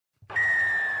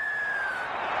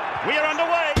We are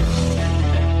underway.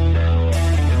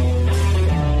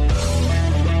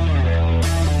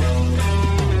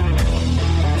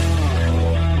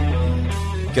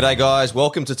 G'day guys,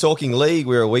 welcome to Talking League.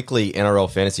 We're a weekly NRL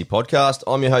fantasy podcast.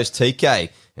 I'm your host TK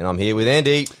and I'm here with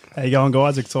Andy. How you going,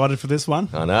 guys? Excited for this one?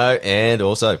 I know, and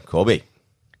also Corby.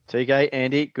 TK,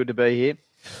 Andy, good to be here.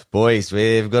 Boys,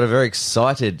 we've got a very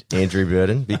excited Andrew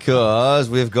Burton because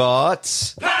we've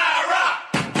got...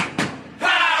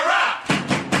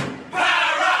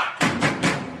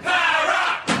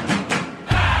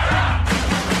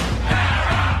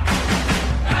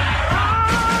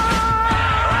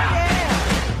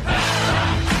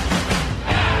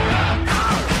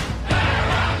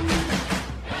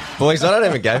 Boys, I don't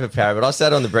even go for Para, but I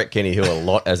sat on the Brett Kenny Hill a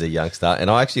lot as a youngster,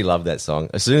 and I actually love that song.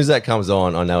 As soon as that comes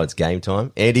on, I know it's game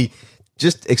time. Andy,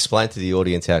 just explain to the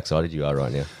audience how excited you are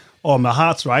right now. Oh, my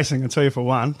heart's racing, I'll tell you for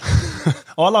one.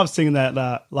 I love singing that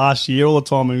last year all the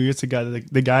time when we used to go to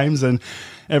the games and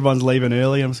everyone's leaving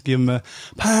early. I'm just giving them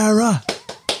a Para.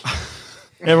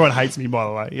 Everyone hates me, by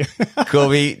the way.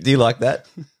 Corby, do you like that?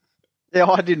 Yeah,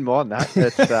 I didn't mind that.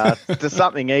 It's just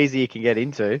something easy you can get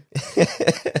into.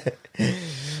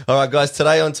 All right, guys,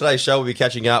 today on today's show, we'll be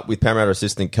catching up with Parramatta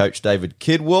assistant coach David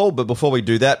Kidwell. But before we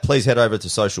do that, please head over to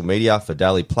social media for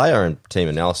daily player and team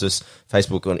analysis.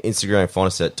 Facebook and Instagram, find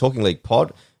us at Talking League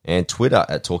Pod, and Twitter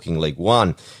at Talking League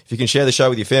One. If you can share the show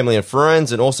with your family and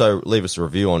friends and also leave us a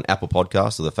review on Apple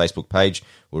Podcasts or the Facebook page,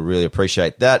 we'll really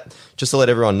appreciate that. Just to let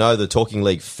everyone know, the Talking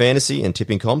League fantasy and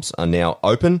tipping comps are now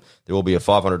open. There will be a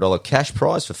 $500 cash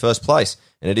prize for first place,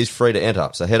 and it is free to enter.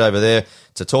 So head over there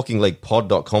to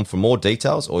talkingleaguepod.com for more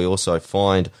details, or you also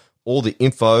find all the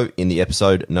info in the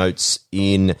episode notes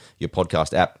in your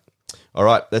podcast app. All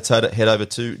right, let's head over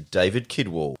to David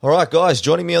Kidwell. All right, guys,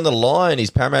 joining me on the line is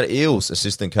Parramatta Eels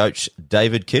assistant coach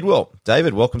David Kidwell.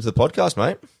 David, welcome to the podcast,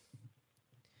 mate.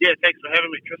 Yeah, thanks for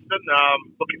having me, Tristan.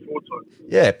 Looking forward to it.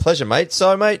 Yeah, pleasure, mate.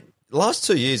 So, mate, last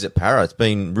 2 years at Para, it's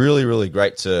been really, really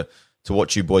great to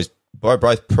watch you boys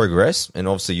both progress, and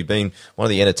obviously you've been one of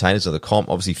the entertainers of the comp,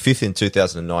 obviously 5th in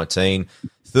 2019,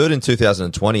 3rd in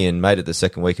 2020, and made it the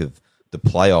second week of the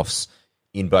playoffs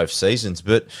in both seasons.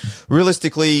 But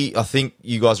realistically, I think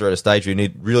you guys are at a stage where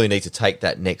you really need to take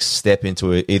that next step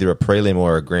into either a prelim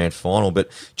or a grand final. But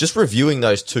just reviewing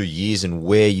those 2 years and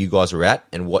where you guys are at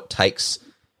and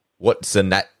what's in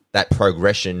that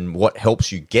progression, what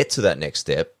helps you get to that next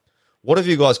step, what have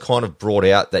you guys kind of brought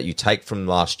out that you take from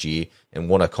last year and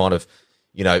want to kind of,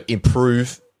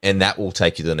 improve, and that will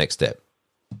take you to the next step?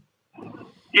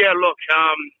 Yeah, look,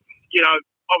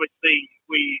 obviously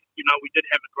we did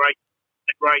have a great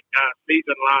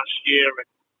season last year,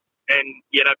 and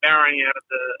bowing out of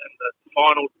the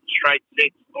final straight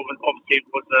sets obviously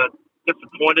was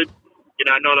disappointed.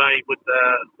 Not only with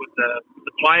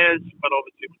the players, but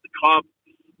obviously with the club.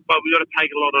 But we've got to take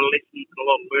a lot of lessons and a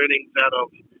lot of learnings out of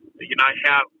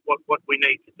what we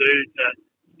need to do to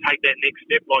take that next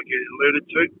step, like you alluded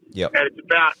to. Yep. And it's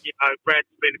about Brad's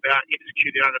been about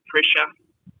executing under pressure.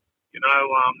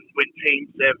 When teams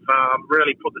have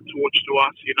really put the torch to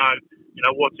us,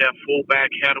 what's our fallback?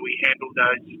 How do we handle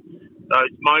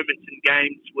those moments in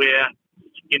games where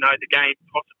the game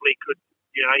possibly could,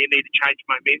 you need to change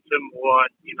momentum, or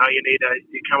you need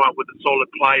to come up with a solid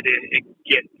play to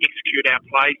execute our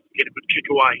play, get a good kick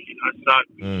away. So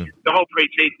the whole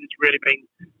pre-season's really been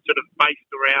sort of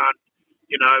based around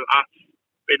us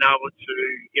being able to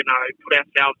put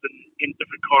ourselves in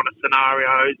different kind of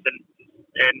scenarios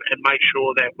and make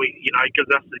sure that we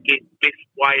gives us the best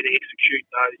way to execute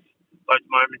those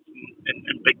moments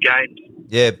in big games.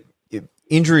 Yeah,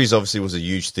 injuries obviously was a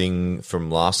huge thing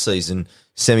from last season.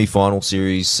 Semi-final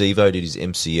series, Sevo did his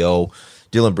MCL.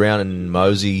 Dylan Brown and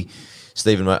Mosey,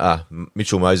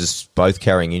 Mitchell Moses, both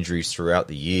carrying injuries throughout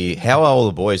the year. How are all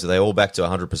the boys? Are they all back to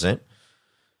 100%?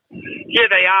 Yeah,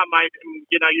 they are, mate. And,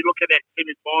 you look at that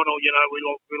semi-final, we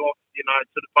lost,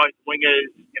 sort of both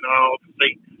wingers,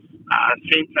 obviously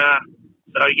centre.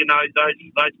 So,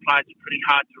 those players are pretty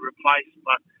hard to replace,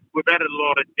 but we've added a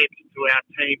lot of depth to our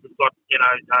team. We've got,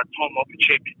 Tom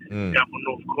Opacek down from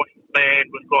North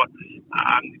Queensland. We've got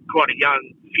quite a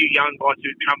few young guys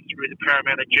who've come through the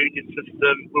Parramatta junior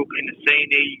system. Will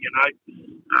Penasini,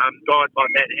 guys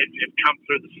like that have come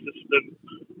through the system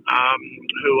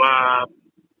who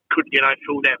could,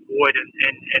 fill that void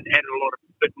and add a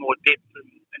bit more depth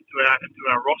into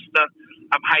our roster.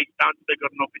 Hayes Dunster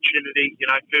got an opportunity,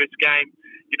 first game,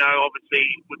 obviously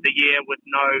with the year with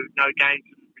no games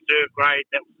in reserve grade.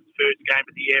 That was his first game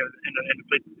of the year in a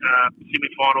big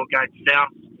semi-final against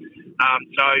South.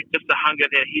 So just the hunger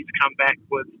that he's come back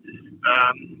with,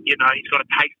 he's got a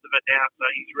taste of it now, so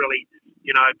he's really,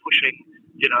 pushing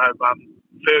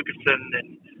Ferguson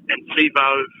and Sivo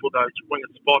for those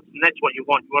winger spots, and that's what you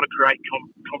want. You want to create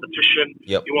competition.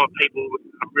 Yep. You want people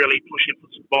really pushing for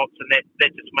spots, and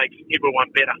that just makes everyone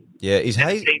better. Yeah, is and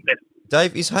Hayes, the team better.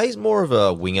 Dave, is Hayes more of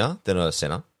a winger than a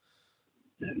centre?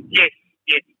 Yes,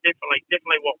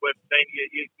 definitely what we've seen.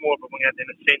 He's more of a winger than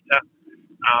a centre.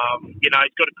 He's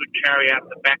got a good carry out of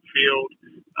the backfield.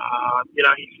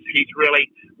 He's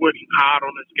really working hard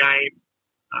on his game.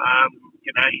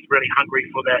 He's really hungry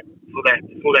for that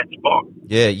spot.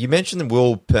 Yeah, you mentioned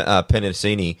Will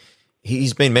Penisini.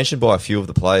 He's been mentioned by a few of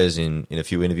the players in a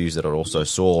few interviews that I also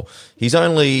saw.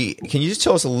 Can you just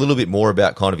tell us a little bit more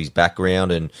about kind of his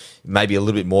background and maybe a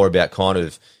little bit more about kind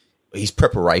of his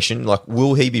preparation? Like,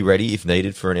 will he be ready if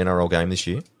needed for an NRL game this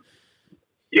year?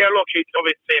 Yeah, look, he's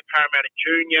obviously a Parramatta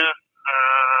junior.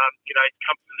 He's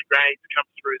come through the grades, come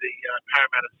through the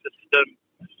Parramatta system.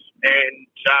 And,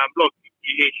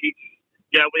 he's,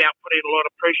 without putting a lot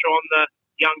of pressure on the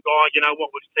young guy, what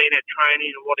we've seen at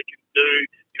training and what he can do.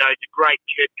 He's a great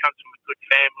kid, comes from a good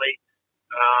family.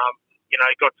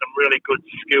 Got some really good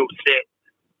skill set,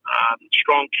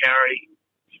 strong carry.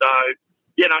 So,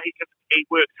 he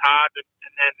works hard,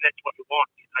 and that's what you want.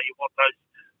 You want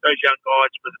those young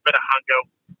guys with a bit of hunger,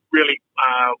 really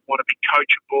want to be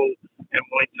coachable and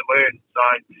willing to learn. So,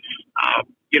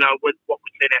 with what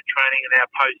we've seen at training and our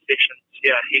post sessions,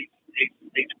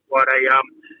 he's quite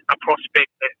a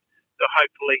prospect that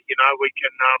hopefully, we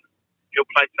can he'll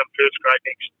play some first grade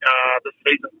this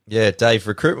season. Yeah, Dave,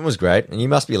 recruitment was great, and you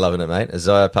must be loving it, mate.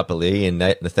 Isaiah Papali'i and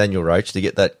Nathaniel Roach to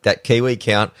get that Kiwi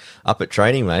count up at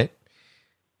training, mate.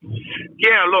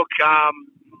 Yeah, look,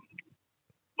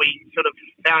 we sort of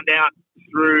found out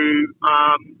through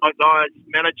Isaiah's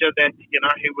manager that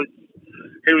he was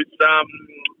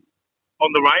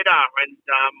on the radar, and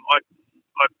I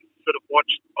sort of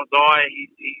watched Isaiah.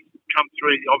 He's come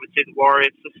through obviously the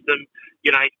Warriors system.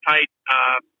 He's played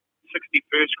 60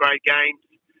 first grade games.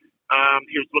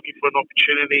 He was looking for an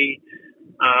opportunity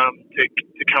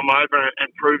to come over and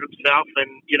prove himself.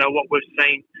 And what we've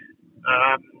seen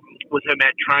with him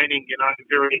at training,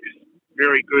 very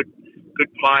very good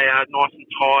player, nice and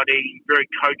tidy, very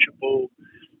coachable.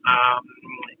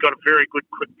 Got a very good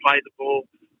quick play the ball,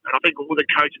 and I think all the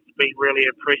coaches have been really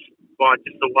impressed by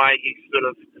just the way he's sort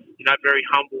of very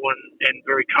humble and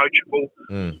very coachable.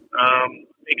 I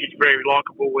think he's very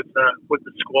likeable with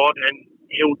the squad, and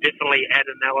he'll definitely add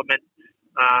an element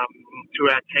to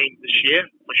our team this year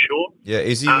for sure. Yeah,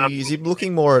 is he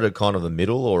looking more at a kind of a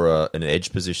middle or an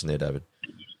edge position there, David?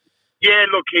 Yeah,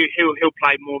 look, he'll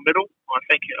play more middle. I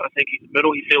think he's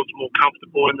middle. He feels more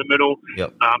comfortable in the middle.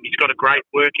 Yep. He's got a great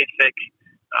work ethic.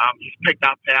 He's picked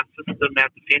up our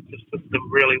defensive system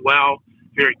really well,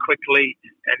 very quickly,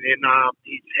 and then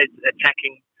he's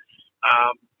attacking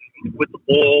with the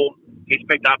ball. He's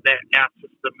picked up our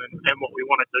system and what we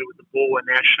want to do with the ball and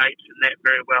our shapes and that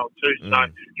very well too. So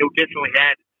he'll definitely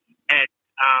add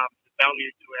value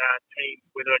to our team,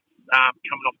 whether it's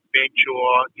coming off the bench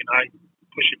or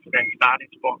pushing for that starting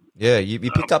spot. Yeah, you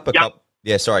picked up a couple.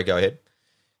 Yeah, sorry, go ahead.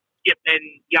 Yep, and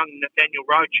young Nathaniel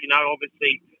Roach,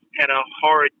 obviously had a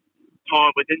horrid time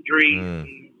with injuries.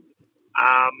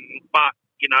 But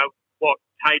what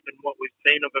tape and what we've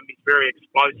seen of him, he's very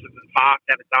explosive and fast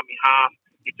at a dummy half.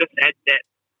 He just adds that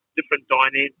different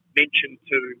dimension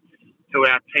to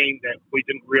our team that we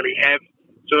didn't really have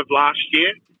sort of last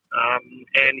year.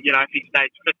 And if he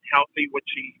stays fit and healthy, which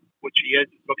he is,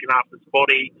 looking after his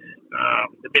body,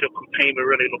 the medical team are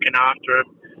really looking after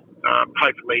him.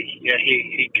 Hopefully,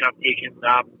 he can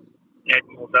add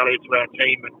more value to our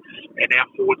team and our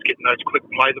forwards getting those quick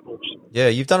play the balls. Yeah,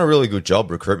 you've done a really good job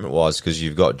recruitment-wise because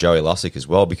you've got Joey Lussick as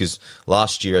well, because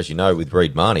last year, as you know, with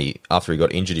Reid Marnie, after he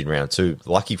got injured in round 2,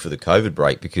 lucky for the COVID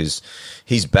break because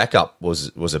his backup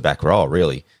was a back rower,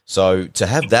 really. So to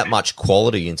have that much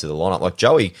quality into the lineup, like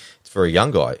Joey, for a young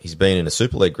guy, he's been in a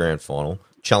Super League grand final,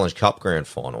 Challenge Cup grand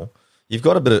final. You've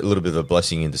got a little bit of a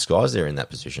blessing in disguise there in that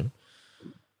position.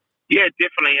 Yeah,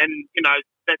 definitely. And,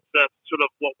 that's sort of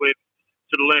what we've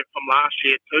sort of learned from last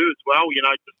year too as well,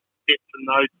 just depth in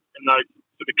those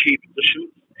sort of key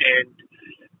positions. And,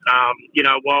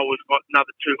 while we've got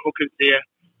another 2 hookers there,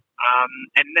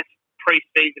 and this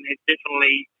pre-season has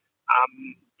definitely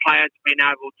players been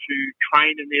able to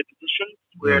train in their positions,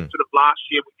 where sort of last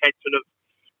year we had sort of,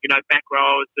 back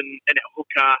rowers and at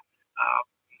hooker.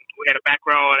 We had a back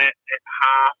rower at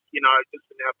half, just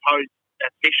in our post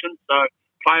session. So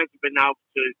players have been able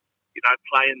to,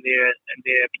 play in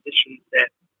their positions that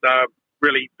they've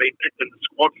really been picked in the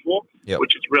squad for,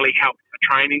 which has really helped our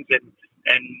trainings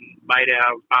and made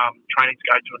our trainings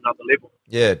go to another level.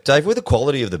 Yeah, Dave, with the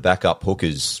quality of the backup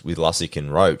hookers with Lussick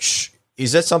and Roach,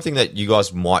 is that something that you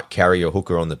guys might carry a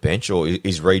hooker on the bench, or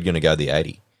is Reed going to go the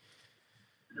 80?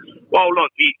 Well,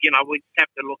 look, we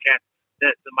have to look at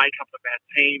the makeup of our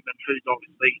team and who's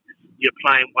obviously you're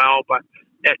playing well, but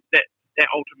that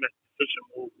ultimate decision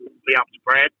will be up to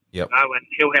Brad. Yep. And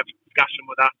he'll have a discussion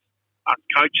with us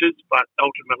coaches, but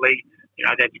ultimately,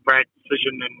 that's Brad's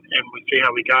decision, and we see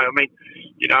how we go. I mean,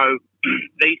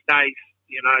 these days,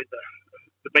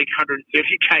 the big 130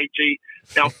 kg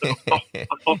Nelson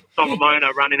of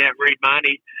Solomona running out Reed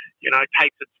Marnie,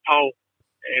 takes its toll,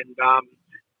 and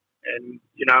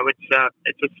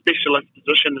it's a specialist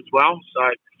position as well. So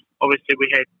obviously we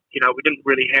had, we didn't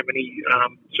really have any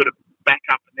sort of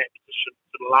backup in that position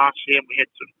for the last year, and we had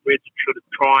to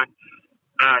try and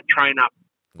train up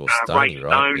Stoney, Ray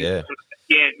right? Stone. Yeah.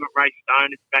 Ray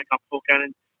Stone is backup hooker,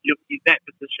 and that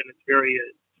position is very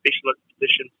specialist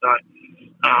position. So,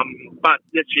 but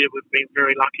this year we've been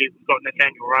very lucky. We've got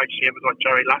Nathaniel Roach here, we've got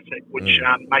Joey Lussick, which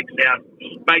makes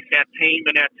our team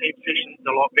and our team sessions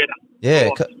a lot better. Yeah, A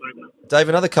lot smoother. Dave,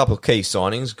 another couple of key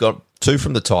signings. Got 2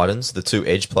 from the Titans, the 2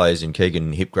 edge players in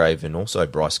Keegan Hipgrave and also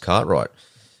Bryce Cartwright.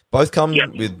 Both come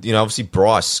with, obviously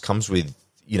Bryce comes with,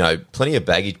 plenty of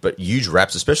baggage, but huge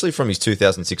raps, especially from his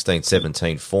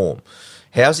 2016-17 form.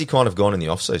 How's he kind of gone in the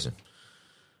off-season?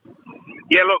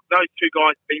 Yeah, look, those 2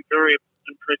 guys have been very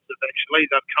impressive, actually.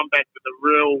 They've come back with a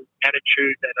real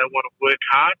attitude that they want to work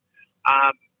hard.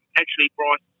 Actually,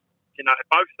 Bryce,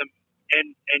 both of them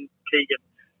and Keegan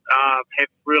have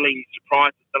really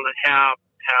surprised us on how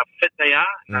fit they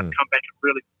are. And they've come back in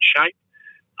really good shape.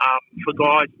 For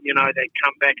guys, they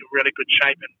come back in really good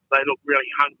shape and they look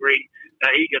really hungry.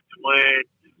 They're eager to learn.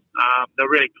 They're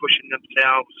really pushing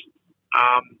themselves,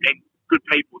 and good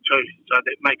people too. So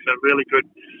that makes a really good.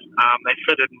 They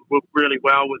fit in really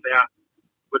well with our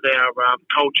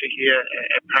culture here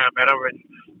at Parramatta, and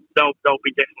they'll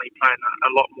be definitely playing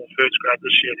a lot more first grade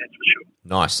this year. That's for sure.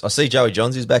 Nice. I see Joey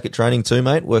Johns is back at training too,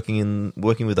 mate. Working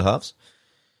with the halves.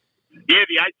 Yeah,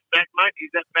 the 8's back, mate.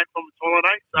 He's back from his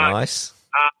holiday. So, Nice.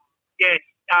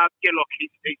 Look,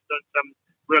 he's doing some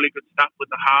really good stuff with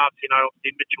the halves.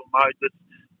 Obviously Mitchell Moses,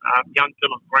 young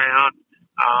Dylan Brown,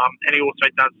 and he also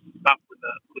does stuff with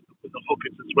the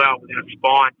hookers as well, with our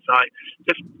spine. So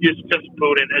just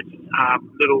building his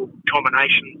little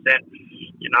combinations that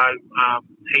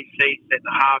he sees that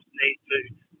the halves need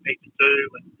to do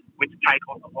and when to take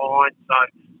on the line. So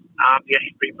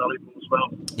he's been valuable as well.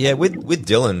 Yeah, with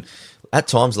Dylan, at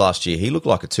times last year he looked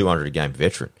like a 200-game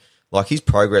veteran. Like his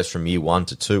progress from year 1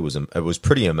 to 2 was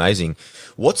pretty amazing.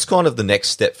 What's kind of the next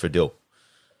step for Dill?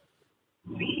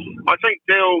 I think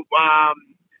Dill,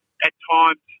 at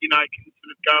times, can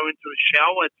sort of go into a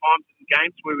shell. At times in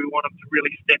games where we want him to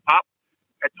really step up.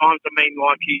 At times,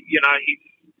 he's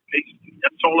a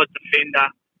solid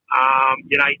defender.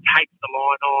 He takes the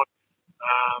line on.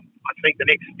 I think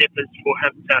the next step is for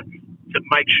him to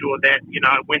make sure that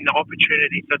when the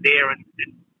opportunities are there and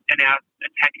our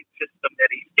attacking system,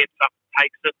 that he steps up and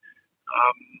takes it,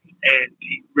 and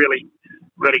he really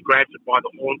grabs it by the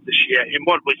horns this year. And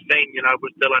what we're seeing,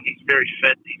 with Dylan, he's very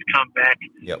fit. He's come back.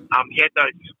 Yep. He had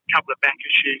those couple of back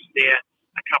issues there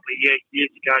a couple of years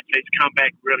ago, so he's come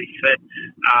back really fit.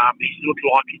 He's looked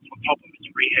like he's on top of his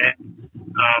rehab,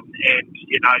 and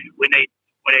we need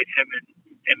him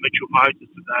and Mitchell Moses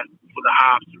for the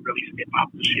halves to really step up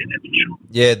this year. That's for sure.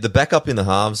 Yeah, the backup in the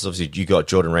halves, obviously you got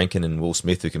Jordan Rankin and Will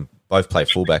Smith who can both play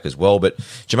fullback as well, but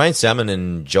Jermaine Salmon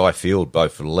and Jai Field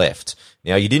both left.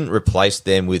 Now, you didn't replace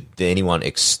them with anyone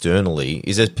externally.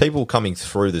 Is there people coming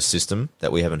through the system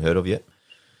that we haven't heard of yet?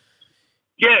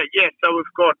 Yeah. So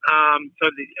we've got a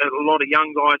lot of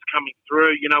young guys coming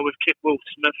through. We've kept Will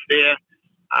Smith there.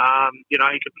 He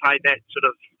could play that sort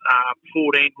of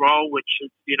 14 role, which is,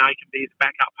 he can be the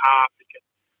backup half. He can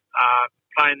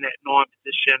play in that 9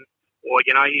 position, or,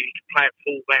 he can play at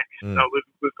fullback. So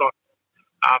we've got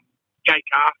Jake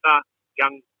Arthur,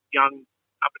 young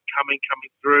up and coming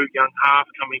through, young half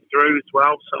coming through as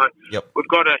well. So we've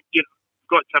got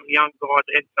got some young guys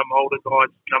and some older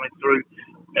guys coming through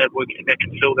that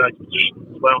can fill those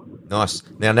positions as well. Nice.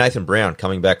 Now, Nathan Brown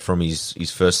coming back from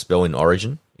his first spell in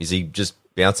Origin. Is he just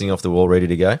bouncing off the wall, ready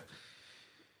to go?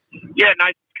 Yeah,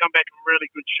 Nathan's come back in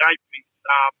really good shape. He's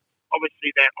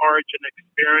obviously that Origin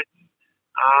experience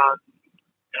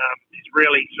has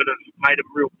really sort of made him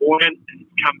real buoyant and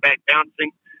come back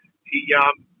bouncing. He's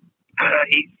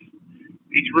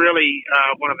really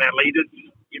one of our leaders,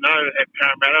 at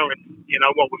Parramatta, and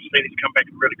what we've seen, he's come back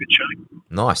in really good shape.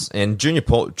 Nice. And Junior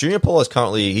Paul is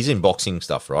currently, he's in boxing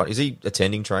stuff, right? Is he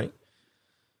attending training?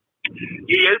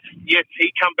 He is. Yes,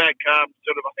 he come back. I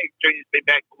think Junior's been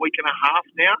back a week and a half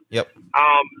now. Yep.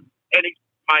 And he's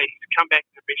come back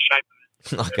in the best shape of his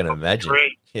I can imagine.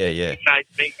 Career. Yeah. So I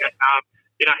think that,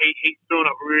 he's doing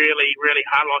it really, really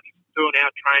hard. Like he's doing our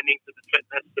training to the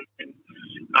fitness, and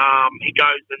he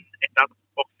goes and does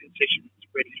boxing sessions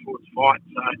ready for his fight.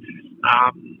 So,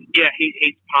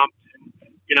 he's pumped. And,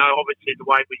 obviously the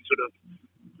way we sort of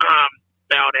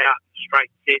bowed out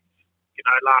straight sets,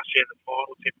 last year in the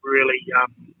finals have really,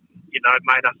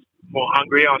 made us more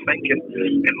hungry, I think, and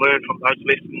learn from those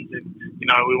lessons. And,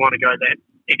 we want to go that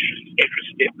extra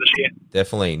step this year.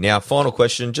 Definitely. Now, final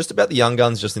question, just about the young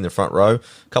guns just in the front row. A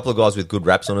couple of guys with good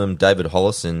raps on them, David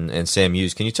Hollis and Sam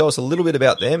Hughes. Can you tell us a little bit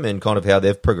about them and kind of how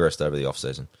they've progressed over the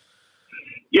off-season?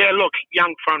 Yeah, look,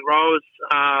 young front rowers,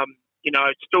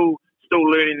 still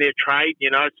learning their trade,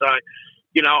 So,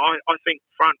 I think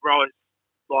front rowers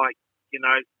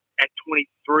at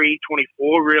 23,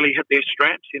 24 really hit their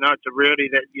straps, It's a really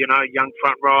that, young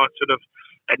front rower sort of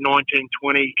at 19,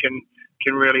 20 can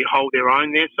really hold their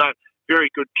own there. So very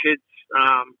good kids,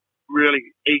 really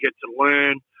eager to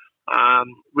learn,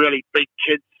 really big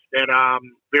kids that are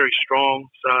very strong.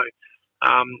 So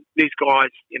these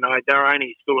guys, they're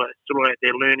only still at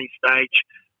their learning stage.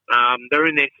 They're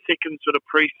in their second sort of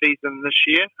pre-season this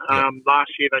year.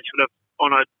 Last year they sort of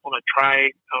on a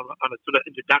trade, on a sort of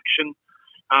introduction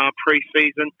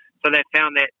pre-season. So they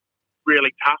found that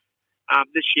really tough.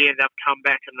 This year they've come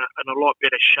back in a lot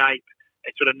better shape.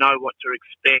 They sort of know what to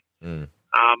expect, and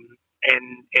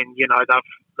they've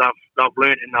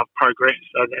learned and they've progressed.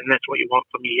 So, and that's what you want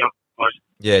from your young guys.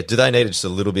 Yeah, do they need just a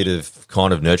little bit of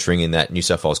kind of nurturing in that New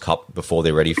South Wales Cup before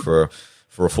they're ready for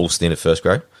a full stint at first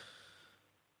grade?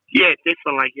 Yeah,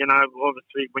 definitely.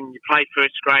 Obviously when you play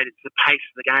first grade, it's the pace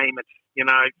of the game. It's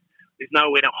there's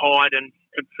nowhere to hide in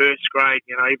first grade.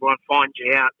 Everyone finds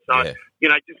you out. So just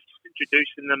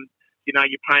introducing them.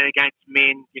 You're playing against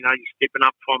men. You're stepping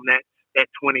up from that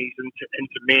 20s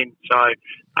into men. So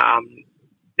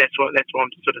that's what I'm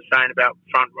sort of saying about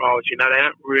front rowers. They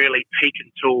don't really peak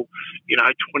until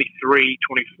 23,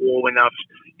 24 when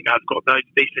they've got those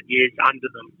decent years under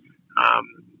them.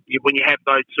 When you have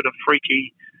those sort of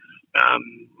freaky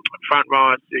front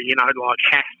rowers, like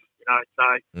Haas,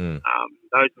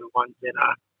 those are the ones that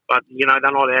are. But they're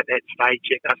not at that stage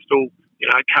yet. They're still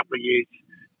a couple of years.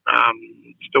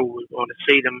 Still want to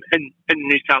see them in the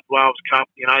New South Wales Cup.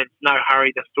 There's no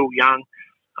hurry. They're still young,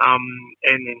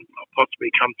 and then possibly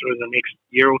come through the next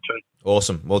year or two.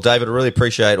 Awesome. Well, David, I really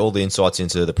appreciate all the insights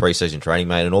into the pre-season training,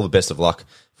 mate, and all the best of luck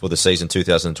for the season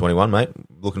 2021, mate.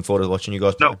 Looking forward to watching you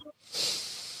guys play.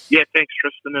 Yeah, thanks,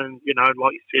 Tristan. And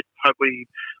like you said, hopefully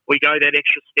we go that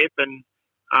extra step and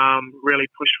really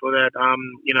push for that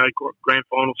grand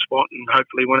final spot and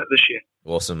hopefully win it this year.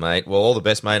 Awesome, mate. Well, all the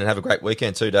best, mate, and have a great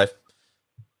weekend too, Dave.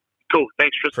 Cool.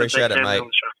 Thanks, Tristan. Appreciate it, mate.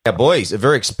 Now, boys, a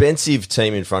very expensive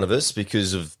team in front of us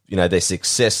because of their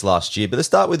success last year. But let's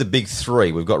start with the big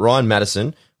three. We've got Ryan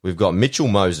Madison, we've got Mitchell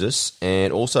Moses,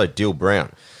 and also Dill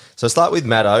Brown. So start with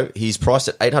Maddo. He's priced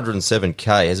at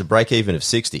 $807K, has a break-even of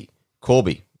 60.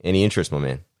 Corby, any interest, my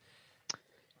man?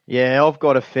 Yeah, I've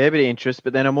got a fair bit of interest,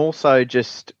 but then I'm also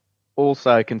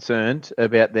concerned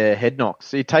about their head knocks.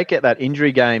 So you take out that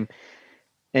injury game,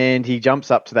 and he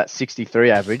jumps up to that 63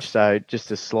 average, so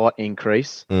just a slight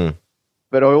increase.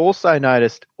 But I also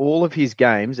noticed all of his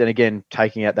games, and again,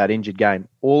 taking out that injured game,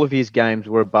 all of his games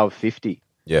were above 50.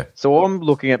 Yeah. So I'm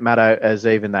looking at Maddo as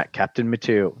even that captain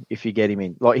material if you get him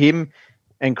in. Like him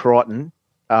and Crichton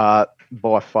are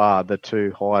by far the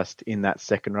two highest in that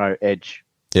second row edge.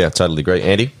 Yeah, totally agree.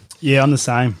 Andy? Yeah, I'm the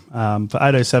same. For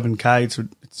 807K,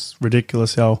 it's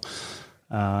ridiculous how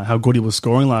good he was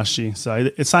scoring last year. So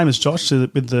it's same as Josh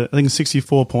with the I think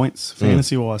 64 points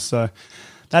fantasy wise. So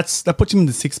that puts him in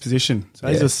the sixth position. So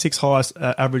he's the sixth highest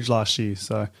average last year.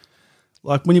 So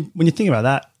like when you think about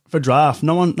that for draft,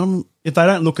 no one if they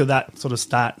don't look at that sort of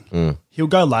stat, he'll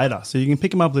go later. So you can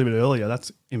pick him up a little bit earlier.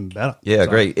 That's even better. Yeah, I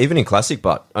agree. Even in Classic,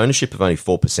 but ownership of only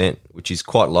 4%, which is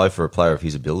quite low for a player of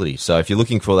his ability. So if you're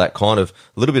looking for that kind of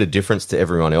a little bit of difference to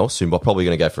everyone else, who are probably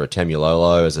going to go for a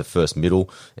Tamuiolo as a first middle,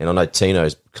 and I know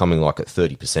Tino's coming like at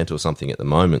 30% or something at the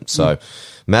moment. So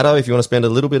Maddo, if you want to spend a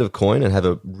little bit of coin and have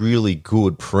a really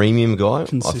good premium guy,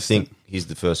 I think he's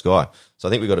the first guy. So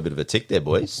I think we've got a bit of a tick there,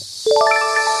 boys.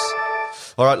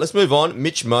 All right, let's move on.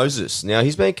 Mitch Moses. Now,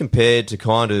 he's been compared to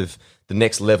kind of the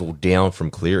next level down from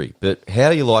Cleary. But how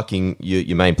are you liking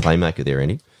your main playmaker there,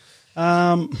 Andy?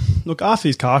 Look, after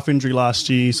his calf injury last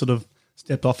year, he sort of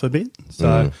stepped off a bit.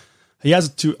 So he has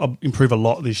to improve a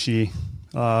lot this year.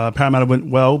 Parramatta went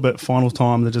well, but final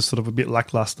time they're just sort of a bit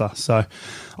lackluster. So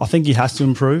I think he has to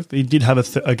improve. He did have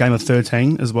a game of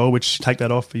 13 as well, which take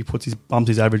that off, he bumps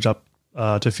his average up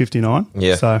to 59.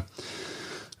 Yeah. So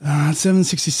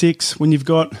 766. When you've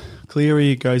got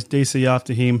Cleary goes DC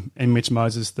after him, and Mitch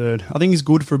Moses third. I think he's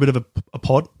good for a bit of a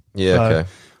pod. Yeah,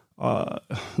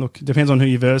 okay. Look, it depends on who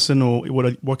you're versing or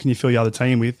what can you fill your other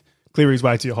team with. Cleary's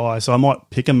way too high, so I might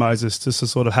pick a Moses just to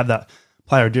sort of have that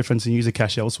player difference and use the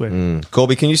cash elsewhere.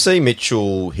 Corby, can you see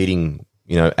Mitchell hitting,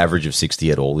 average of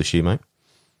 60 at all this year, mate?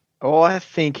 Oh, I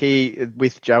think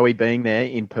with Joey being there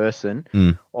in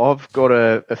person, I've got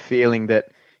a feeling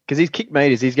that because his kick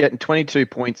meters, he's getting 22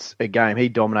 points a game. He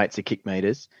dominates the kick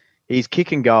meters. He's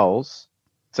kicking goals.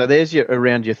 So there's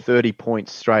around your 30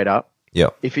 points straight up. Yeah.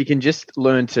 If he can just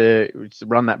learn to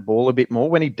run that ball a bit more,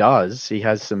 when he does, he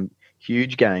has some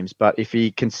huge games. But if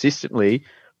he consistently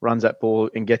runs that ball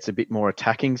and gets a bit more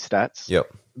attacking stats,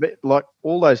 but like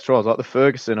all those tries, like the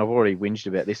Ferguson, I've already whinged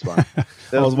about this one.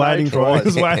 I was waiting for him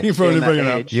to bring it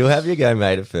up. You'll have your game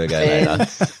made at Fergo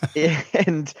later.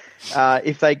 And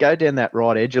if they go down that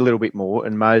right edge a little bit more,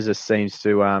 and Moses seems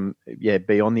to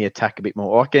be on the attack a bit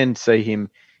more, I can see him.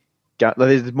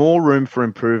 There's more room for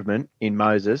improvement in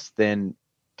Moses than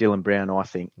Dylan Brown, I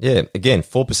think. Yeah, again,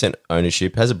 4%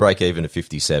 ownership, has a break even of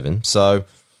 57. So,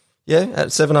 yeah, at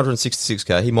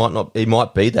 766K, he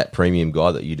might be that premium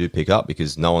guy that you do pick up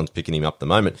because no one's picking him up at the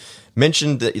moment.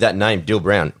 Mentioned that name, Dylan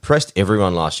Brown, pressed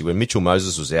everyone last year. When Mitchell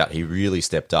Moses was out, he really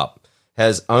stepped up.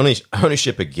 Has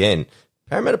ownership again.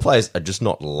 Parramatta players are just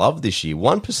not loved this year.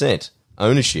 1%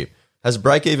 ownership. Has a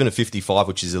break even of 55,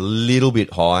 which is a little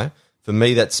bit high. For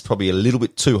me, that's probably a little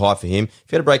bit too high for him. If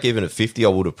he had a break even of 50, I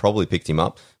would have probably picked him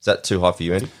up. Is that too high for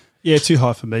you, Andy? Yeah, too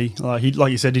high for me. Like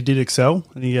you said, he did excel.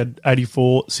 And he had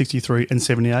 84, 63 and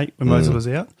 78 when Moses was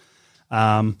out.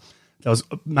 That was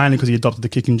mainly because he adopted the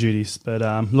kicking duties. But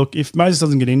look, if Moses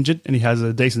doesn't get injured and he has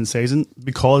a decent season,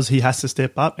 because he has to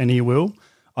step up, and he will,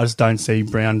 I just don't see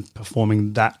Brown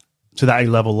performing to that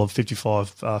level of 55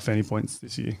 fantasy points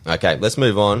this year. Okay, let's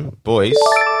move on. Boys,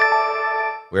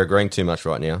 we're agreeing too much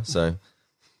right now, so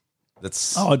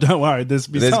that's... Oh, don't worry. There's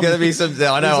going to be some...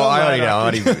 I know, I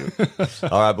already know.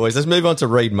 All right, boys, let's move on to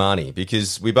Reed Marnie,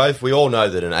 because we all know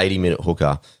that an 80-minute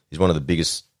hooker is one of the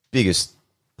biggest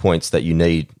points that you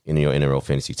need in your NRL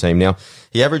fantasy team. Now,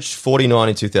 he averaged 49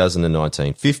 in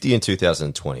 2019, 50 in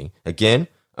 2020. Again,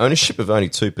 ownership of only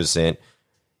 2%.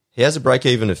 He has a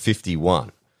break-even of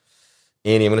 51.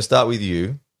 Andy, I'm going to start with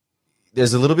you.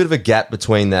 There's a little bit of a gap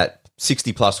between that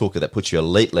 60-plus hooker that puts you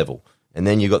elite level, and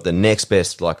then you've got the next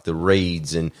best, like the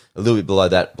Reeds, and a little bit below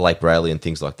that, Blake Brayley and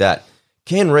things like that.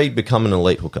 Can Reed become an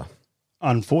elite hooker?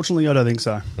 Unfortunately, I don't think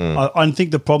so. I think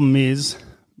the problem is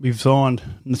we've signed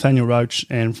Nathaniel Roach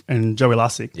and Joey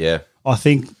Lussick. Yeah. I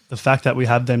think the fact that we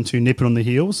have them two nipping on the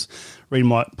heels, Reed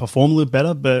might perform a little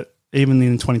better, but even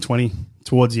in 2020,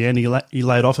 towards the end, he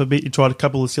laid off a bit. He tried a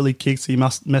couple of silly kicks. He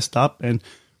messed up and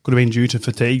could have been due to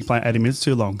fatigue playing 80 minutes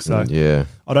too long. So yeah,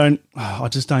 I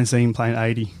just don't see him playing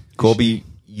 80. Corby,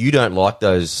 you don't like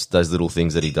those little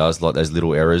things that he does, like those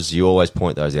little errors. You always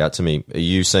point those out to me. Are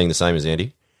you seeing the same as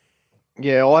Andy?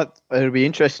 Yeah, it'll be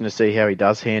interesting to see how he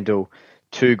does handle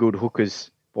two good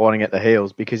hookers biting at the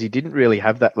heels, because he didn't really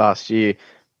have that last year. It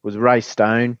was Ray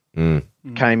Stone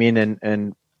came in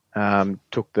and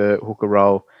took the hooker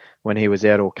role when he was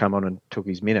out, or come on and took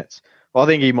his minutes. I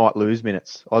think he might lose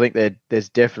minutes. I think there's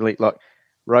definitely, like,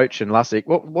 Roach and Lussick.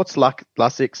 What's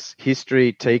Lussick's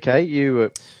history, TK?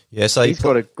 He's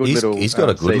got a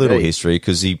good little history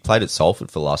because he played at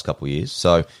Salford for the last couple of years.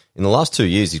 So in the last 2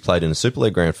 years, he's played in the Super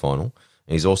League Grand Final,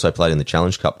 and he's also played in the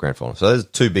Challenge Cup Grand Final. So those are the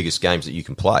two biggest games that you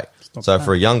can play. So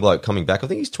for a young bloke coming back, I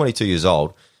think he's 22 years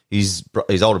old. His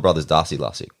older brother's Darcy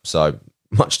Lussick. So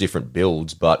much different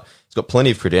builds, but he's got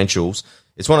plenty of credentials.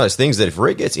 It's one of those things that if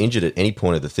Reed gets injured at any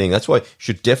point of the thing, that's why you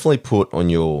should definitely put on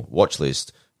your watch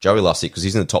list Joey Lussick, because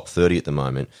he's in the top 30 at the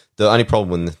moment. The only problem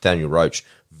with Nathaniel Roach,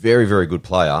 very, very good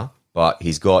player, but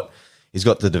he's got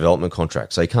the development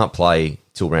contract, so he can't play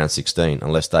till round 16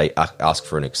 unless they ask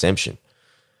for an exemption.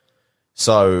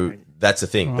 So that's the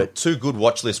thing. But two good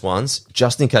watch list ones,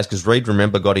 just in case, because Reed,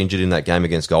 remember, got injured in that game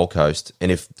against Gold Coast,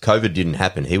 and if COVID didn't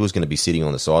happen, he was going to be sitting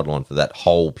on the sideline for that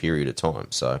whole period of time.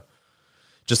 So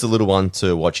just a little one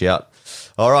to watch out.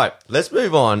 All right, let's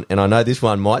move on. And I know this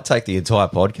one might take the entire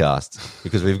podcast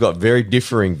because we've got very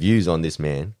differing views on this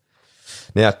man.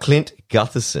 Now, Clint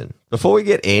Gutherson. Before we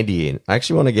get Andy in, I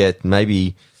actually want to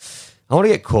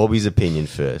get Corby's opinion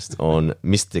first on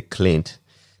Mr. Clint.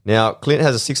 Now, Clint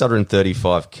has a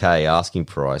 $635K asking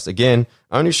price. Again,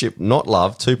 ownership not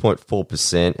loved,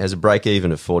 2.4%, has a break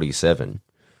even of 47.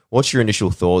 What's your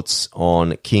initial thoughts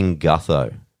on King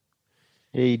Gutho?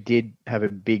 He did have a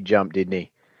big jump, didn't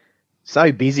he?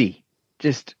 So busy.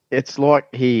 Just, it's like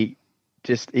he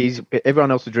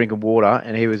everyone else was drinking water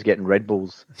and he was getting Red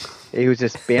Bulls. He was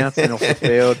just bouncing off the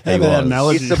field. He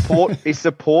was. His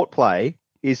support play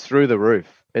is through the roof.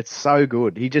 It's so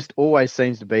good. He just always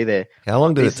seems to be there. How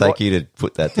long did it take you to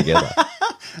put that together?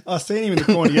 I seen him in the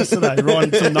corner yesterday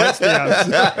writing some notes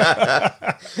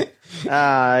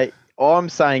down. I'm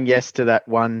saying yes to that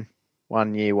one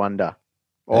year wonder.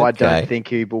 Okay. I don't think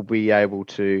he will be able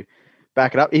to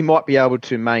back it up. He might be able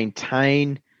to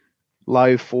maintain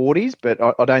low 40s, but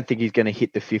I don't think he's going to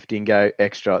hit the 50 and go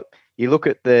extra. You look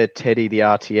at the Teddy, the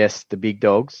RTS, the big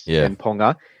dogs, and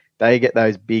Ponga, they get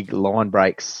those big line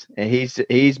breaks, and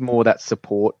he's more that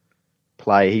support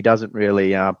play. He doesn't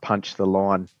really punch the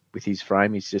line with his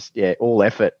frame. He's just, all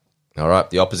effort. All right,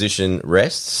 the opposition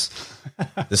rests.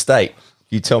 The State,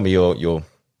 you tell me your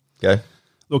go.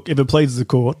 Look, if it pleases the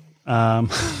court,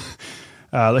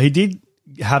 he did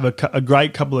have a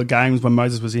great couple of games when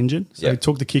Moses was injured. So he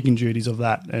took the kicking duties of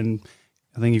that, and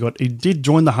I think he did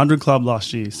join the 100 club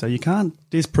last year. So you can't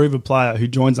disprove a player who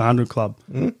joins the 100 club.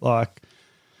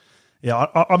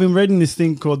 I've been reading this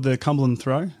thing called the Cumberland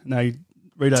Throw. Now you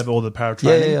read over all the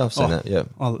para-training. Yeah, I've seen that, yeah.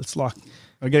 Oh, it's like,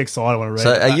 I get excited when I read it.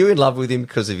 So are you in love with him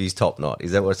because of his top knot?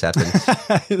 Is that what's happened?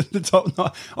 The top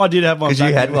knot. I did have one. Because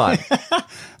you had one.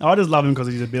 I just love him because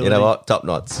of his ability. You know what? Top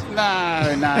knots.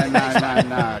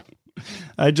 No.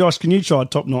 Hey, Josh, can you try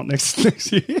top knot next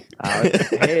year?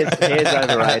 Hair's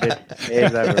overrated.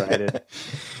 Hair's overrated.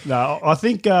 No, I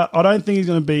think I don't think he's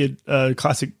going to be a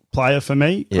classic player for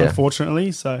me,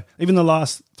 unfortunately. So even the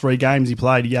last 3 games he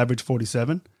played, he averaged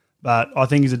 47. But I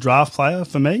think he's a draft player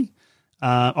for me.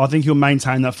 I think he'll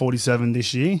maintain that 47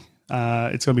 this year.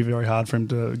 It's going to be very hard for him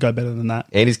to go better than that.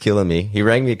 And he's killing me. He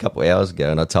rang me a couple of hours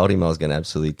ago and I told him I was going to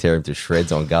absolutely tear him to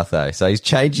shreds on Gutho. So he's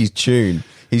changed his tune.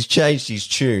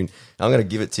 I'm going to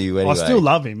give it to you anyway. I still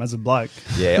love him as a bloke.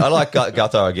 Yeah, I like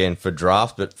Gutho again for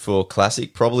draft, but for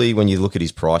classic, probably when you look at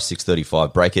his price,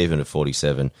 635, break even at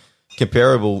 47,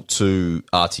 comparable to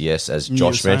RTS as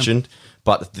Josh mentioned.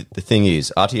 But the thing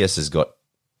is, RTS he's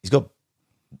got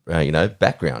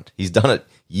background. He's done it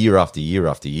year after year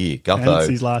after year. Gutho, and it's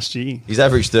his last year. He's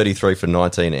averaged 33 for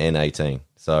 19 and 18.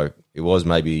 So it was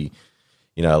maybe,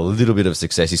 a little bit of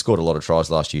success. He scored a lot of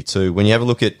tries last year too. When you have a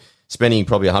look at spending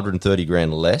probably 130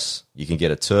 grand less, you can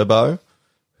get a Turbo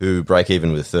who break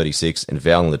even with 36 and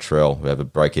Val and Latrell who have a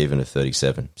break even of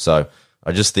 37. So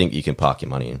I just think you can park your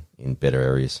money in better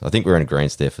areas. I think we're in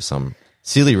agreement there for some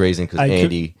silly reason because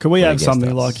Andy... Can we have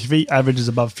something like if he averages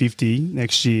above 50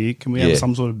 next year, can we have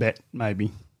some sort of bet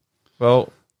maybe?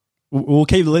 Well... We'll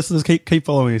keep the listeners keep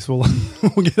following us. We'll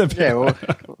get a bet.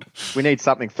 We need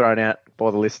something thrown out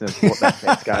by the listeners what that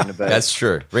bet's going to be. That's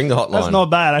true. Ring the hotline. That's not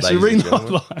bad, actually. Ring the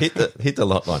hotline. Hit the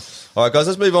hotline. All right, guys,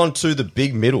 let's move on to the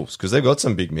big middles because they've got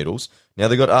some big middles. Now,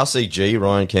 they've got RCG,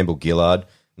 Ryan Campbell-Gillard,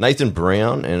 Nathan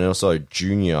Brown, and also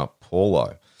Junior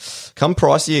Paulo. Come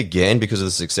pricey again because of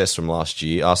the success from last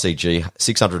year. RCG,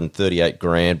 638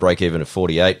 grand, break even of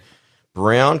 48.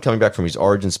 Brown, coming back from his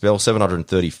origin spell,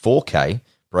 734K.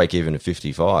 Break even at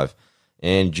 55.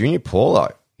 And Junior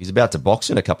Paulo, he's about to box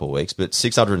in a couple of weeks, but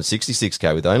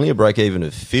 666K with only a break even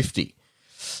of 50.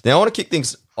 Now, I want to kick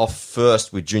things off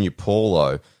first with Junior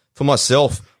Paulo. For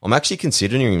myself, I'm actually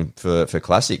considering him for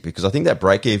Classic because I think that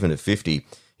break even of 50,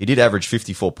 he did average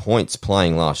 54 points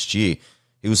playing last year.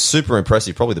 He was super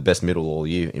impressive, probably the best middle all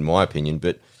year, in my opinion,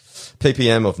 but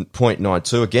PPM of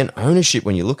 0.92. Again, ownership,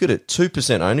 when you look at it,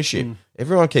 2% ownership.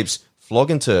 Everyone keeps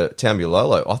flogging to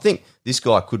Taumulolo. I think this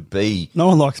guy could be... No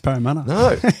one likes Parramatta.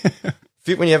 No.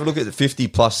 When you have a look at the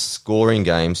 50-plus scoring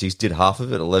games, he's did half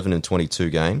of it, 11 and 22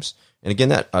 games. And again,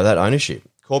 that ownership.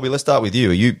 Corby, let's start with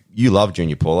you. You love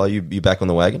Junior Paulo. You back on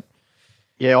the wagon?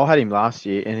 Yeah, I had him last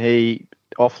year, and he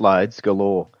offloads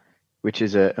galore, which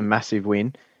is a massive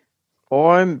win.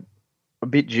 I'm a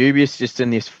bit dubious just in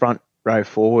this front row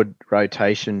forward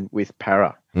rotation with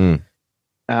Para.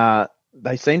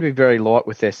 They seem to be very light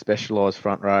with their specialised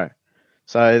front row.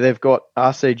 So they've got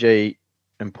RCG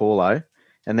and Paulo,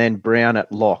 and then Brown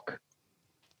at lock.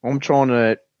 I'm trying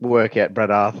to work out Brad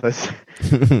Arthur's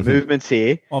movements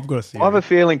here. I've got a theory. I have a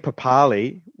feeling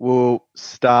Papali will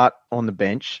start on the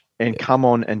bench and come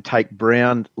on and take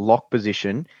Brown lock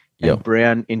position and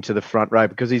Brown into the front row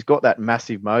because he's got that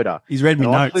massive motor. He's read me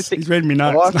notes. He's read me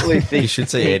notes. I actually think you should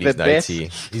see Eddie's notes here.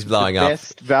 He's blowing up. The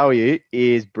best value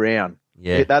is Brown.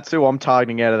 Yeah. That's who I'm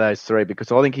targeting out of those 3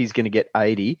 because I think he's going to get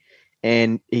 80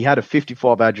 and he had a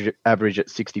 55 average at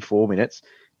 64 minutes.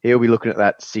 He'll be looking at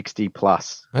that 60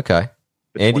 plus. Okay.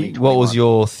 Andy, what was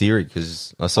your theory?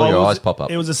 Because I saw your eyes pop up.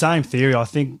 It was the same theory. I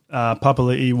think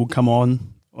Papali'i will come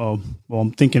on.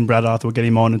 I'm thinking Brad Arthur will get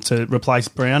him on to replace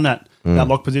Brown at that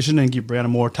lock position and give Brown a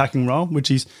more attacking role, which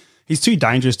he's he's too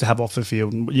dangerous to have off the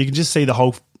field. You can just see the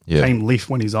whole team lift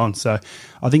when he's on. So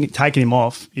I think taking him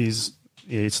off I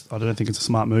don't think it's a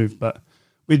smart move. But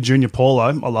with Junior Paulo,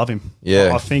 I love him.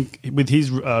 Yeah. I think with his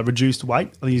reduced weight,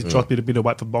 I think he's dropped a bit of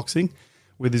weight for boxing.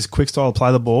 With his quick style to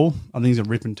play the ball, I think he's a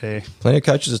rip and tear. Plenty of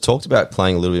coaches have talked about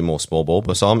playing a little bit more small ball,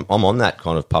 but so I'm on that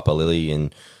kind of Papa Lily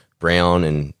and Brown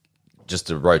and just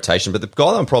a rotation. But the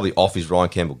guy that I'm probably off is Ryan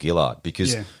Campbell-Gillard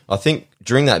because I think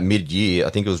during that mid-year,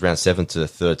 I think it was around 7 to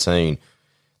 13,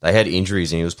 they had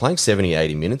injuries and he was playing 70,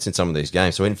 80 minutes in some of these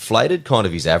games. So it inflated kind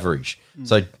of his average.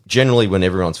 So generally when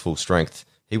everyone's full strength,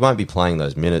 he won't be playing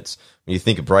those minutes. When you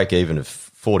think a break even of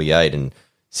 48 and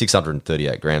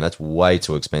 638 grand, that's way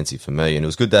too expensive for me. And it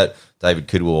was good that David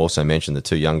Kidwell also mentioned the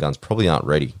two young guns probably aren't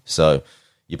ready. So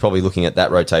you're probably looking at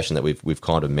that rotation that we've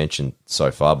kind of mentioned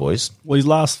so far, boys. Well, his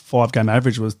last 5-game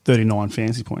average was 39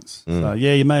 fantasy points. So,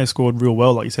 yeah, he may have scored real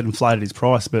well, like you said, inflated his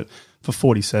price, but for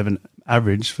 47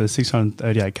 average for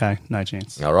 638K, no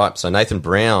chance. All right, so Nathan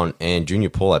Brown and Junior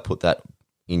Paulo, put that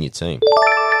in your team.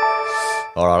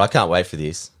 All right, I can't wait for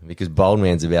this because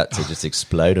Boldman's about to just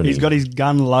explode on him. He's got his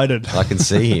gun loaded. I can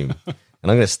see him. And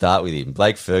I'm going to start with him.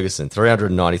 Blake Ferguson,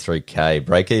 393K,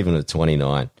 break even at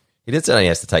 29. He just only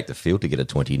has to take the field to get a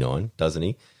 29, doesn't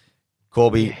he?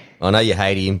 Corby, I know you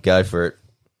hate him. Go for it.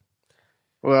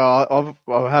 Well,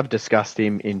 I have discussed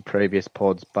him in previous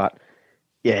pods, but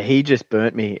yeah, he just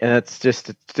burnt me, and it's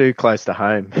too close to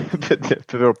home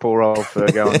for poor old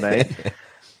Fergo and me.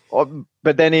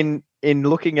 But then in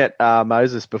looking at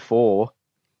Moses before,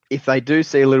 if they do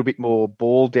see a little bit more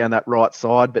ball down that right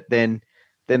side, but then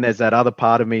there's that other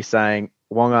part of me saying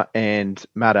Wonga and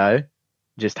Maddo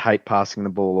just hate passing the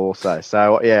ball also.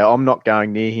 So, yeah, I'm not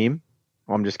going near him.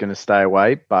 I'm just going to stay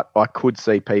away. But I could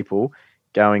see people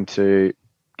going to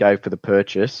go for the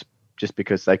purchase just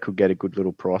because they could get a good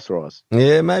little price rise.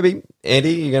 Yeah, maybe.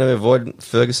 Andy, you're going to avoid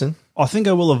Ferguson? I think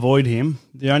I will avoid him.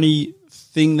 The only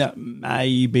thing that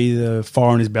may be the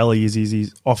fire on his belly is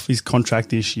he's off his contract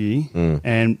this year,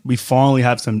 and we finally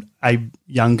have a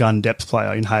young gun depth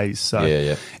player in Hayes. So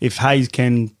if Hayes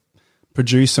can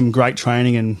produce some great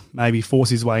training and maybe force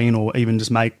his way in or even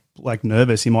just make like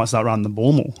nervous, he might start running the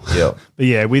ball more. Yeah. But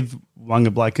yeah, with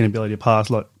Wonga Blake and ability to pass,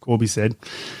 like Corby said,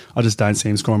 I just don't see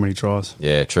him scoring many tries.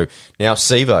 Yeah, true. Now,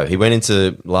 Sivo, he went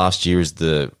into last year as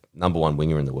the number one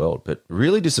winger in the world, but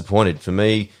really disappointed for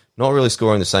me, not really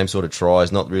scoring the same sort of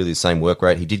tries, not really the same work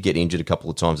rate. He did get injured a couple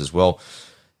of times as well.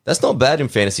 That's not bad in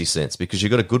fantasy sense because you've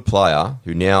got a good player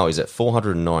who now is at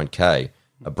 409K,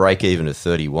 a break even of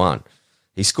 31.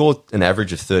 He scored an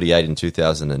average of 38 in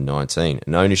 2019,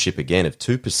 an ownership again of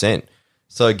 2%.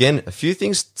 So again, a few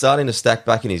things starting to stack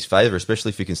back in his favour, especially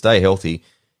if he can stay healthy,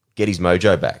 get his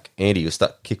mojo back. Andy, we'll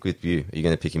start kick with you. Are you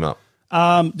going to pick him up?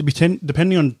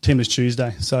 Depending on Tim's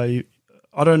Tuesday. So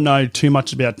I don't know too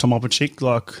much about Tom Opachik.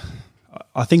 Like,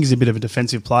 I think he's a bit of a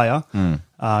defensive player.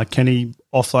 Can he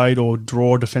offload or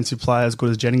draw a defensive player as good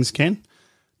as Jennings can?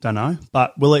 Don't know.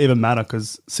 But will it even matter?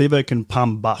 Because Sivo can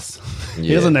pump bus.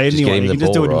 He doesn't need anyone. He can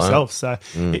just do it himself. So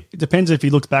it depends if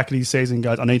he looks back at his season and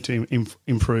goes, I need to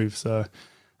improve. So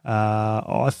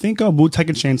I think I would take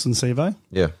a chance on Sivo.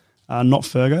 Yeah. Not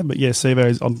Fergo, but yeah, Sivo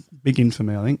is a big in for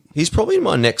me, I think. He's probably in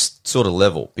my next sort of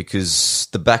level because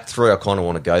the back three I kind of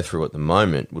want to go through at the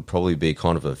moment would probably be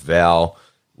kind of a Val,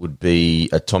 would be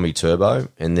a Tommy Turbo,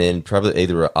 and then probably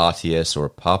either a RTS or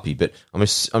a Papi. But I mean,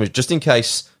 just in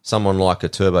case someone like a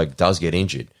Turbo does get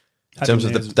injured, in terms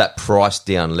of that price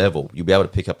down level, you'll be able to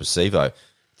pick up a Sivo.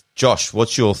 Josh,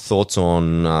 what's your thoughts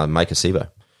on Maika Sivo?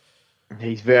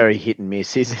 He's very hit and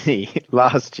miss, isn't he?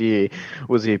 Last year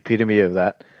was the epitome of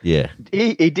that. Yeah.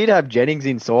 He did have Jennings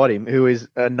inside him, who is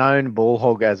a known ball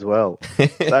hog as well.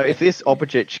 So if this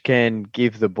Opachich can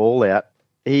give the ball out,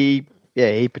 he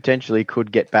potentially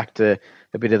could get back to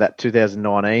a bit of that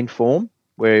 2019 form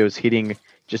where he was hitting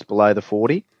just below the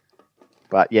 40.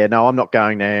 But yeah, no, I'm not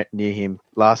going near him.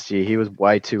 Last year, he was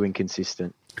way too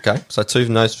inconsistent. Okay, so 2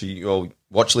 no's for your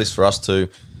watch list for us to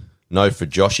know for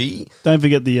Joshy. Don't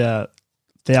forget the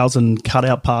 1,000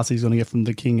 cutout pass he's going to get from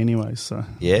the King anyway. So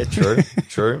yeah,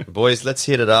 true. Boys, let's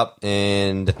hit it up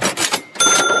and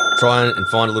try and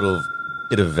find a little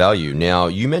bit of value. Now,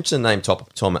 you mentioned the name Tom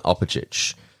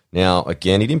Opachich. Now,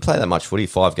 again, he didn't play that much footy,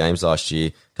 5 games last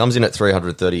year. Comes in at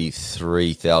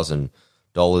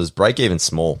 $333,000. Break even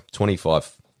small,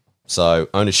 25. So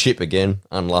ownership, again,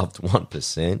 unloved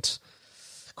 1%.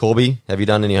 Corby, have you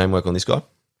done any homework on this guy?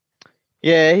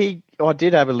 Yeah, I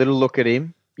did have a little look at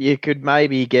him. You could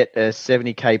maybe get a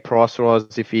 70K price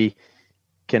rise if he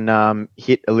can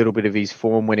hit a little bit of his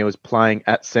form when he was playing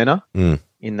at centre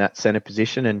in that centre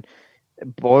position. And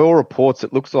by all reports,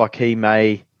 it looks like he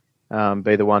may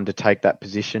be the one to take that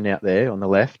position out there on the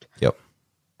left. Yep.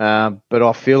 But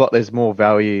I feel like there's more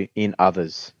value in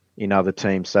others, in other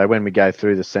teams. So when we go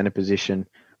through the centre position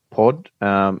pod,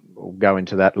 we'll go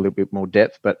into that a little bit more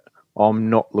depth, but I'm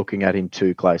not looking at him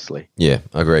too closely. Yeah,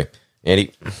 I agree.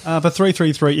 Andy? For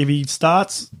 3-3-3, if he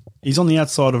starts, he's on the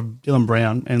outside of Dylan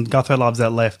Brown, and Gutho loves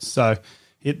that left. So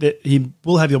he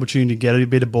will have the opportunity to get a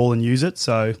bit of ball and use it.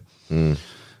 So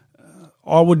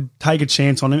I would take a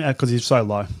chance on him because he's so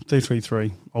low.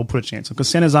 3-3-3, I'll put a chance on because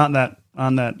centres aren't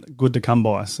that good to come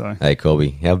by. So Hey,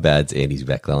 Colby, how bad's Andy's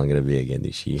backline going to be again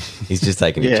this year? He's just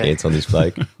taking a chance on this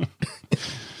bloke.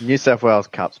 New South Wales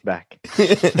Cup's back.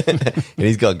 And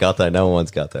he's got Gutho. No one wants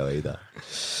Gutho either.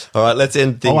 All right, let's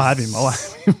end things. I'll have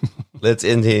him. Let's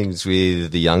end things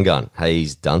with the young gun,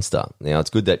 Hayes Dunster. Now,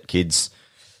 it's good that kids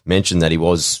mentioned that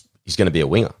he's going to be a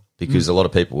winger because a lot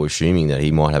of people were assuming that he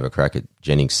might have a crack at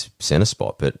Jennings' centre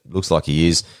spot, but it looks like he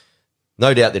is.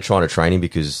 No doubt they're trying to train him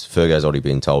because Fergo's already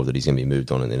been told that he's going to be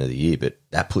moved on at the end of the year, but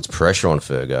that puts pressure on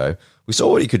Fergo. We saw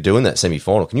what he could do in that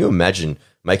semi-final. Can you imagine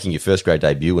making your first grade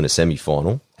debut in a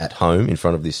semi-final at home in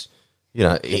front of this,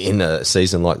 in a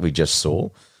season like we just saw?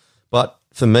 But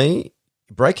for me,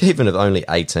 break even of only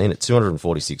 18 at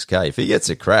 246K. If he gets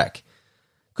a crack,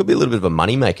 could be a little bit of a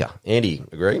money maker. Andy,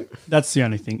 agree? That's the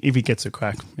only thing. If he gets a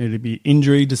crack, it'd be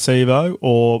injury to Sevo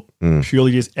or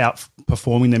purely just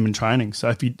outperforming them in training. So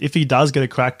if he does get a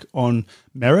crack on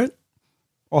merit,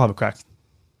 I'll have a crack.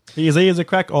 If he has a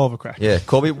crack, I'll have a crack. Yeah.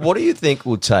 Corby, what do you think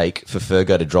will take for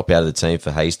Fergo to drop out of the team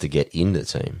for Hayes to get in the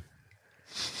team?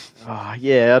 Oh,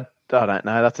 yeah, I don't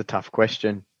know. That's a tough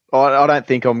question. I don't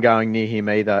think I'm going near him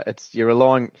either. You're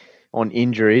relying on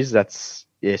injuries. That's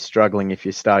struggling if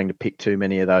you're starting to pick too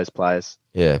many of those players.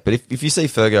 Yeah, but if you see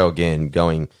Fergo again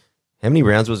going, how many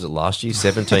rounds was it last year?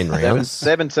 17 rounds?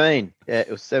 17. Yeah, it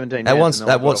was 17 At rounds.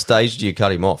 what stage do you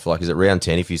cut him off? Like, is it round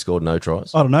 10 if he scored no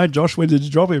tries? I don't know, Josh. When did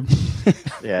you drop him?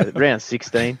 Yeah, round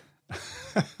 16.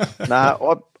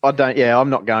 No, I don't. Yeah, I'm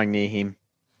not going near him.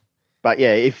 But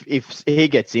yeah, if he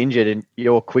gets injured and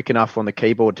you're quick enough on the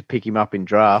keyboard to pick him up in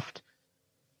draft,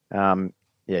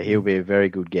 he'll be a very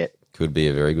good get. Could be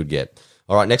a very good get.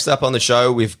 All right, next up on the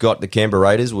show, we've got the Canberra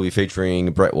Raiders. We'll be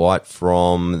featuring Brett White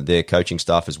from their coaching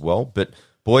staff as well. But,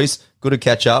 boys, good to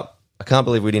catch up. I can't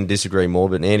believe we didn't disagree more,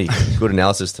 but Andy, good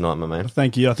analysis tonight, my man.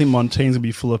 Thank you. I think my team's going to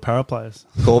be full of para players.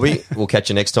 Corby, we'll catch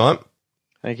you next time.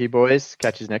 Thank you, boys.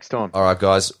 Catch you next time. All right,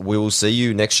 guys, we will see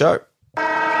you next show.